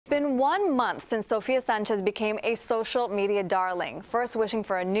Been 1 month since Sofia Sanchez became a social media darling, first wishing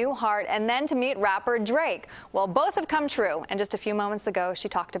for a new heart and then to meet rapper Drake. Well, both have come true, and just a few moments ago, she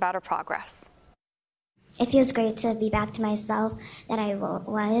talked about her progress. It feels great to be back to myself that I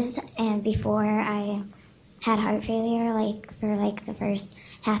was, and before I had heart failure, for the first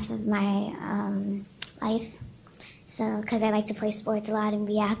half of my life. So, because I like to play sports a lot and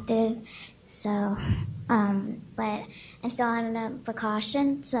be active. So, but I'm still on a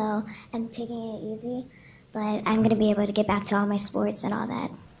precaution, so I'm taking it easy. But I'm going to be able to get back to all my sports and all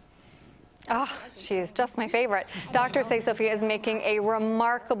that. Oh, she is just my favorite. Doctors say Sofia is making a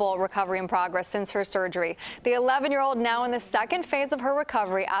remarkable recovery and progress since her surgery. The 11-year-old now in the second phase of her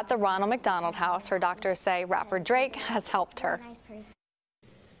recovery at the Ronald McDonald House. Her doctors say rapper Drake has helped her.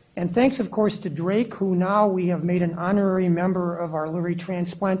 And thanks, of course, to Drake, who now we have made an honorary member of our Lurie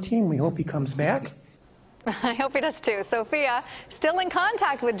transplant team. We hope he comes back. I hope he does too. Sofia still in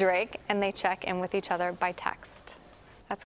contact with Drake, and they check in with each other by text.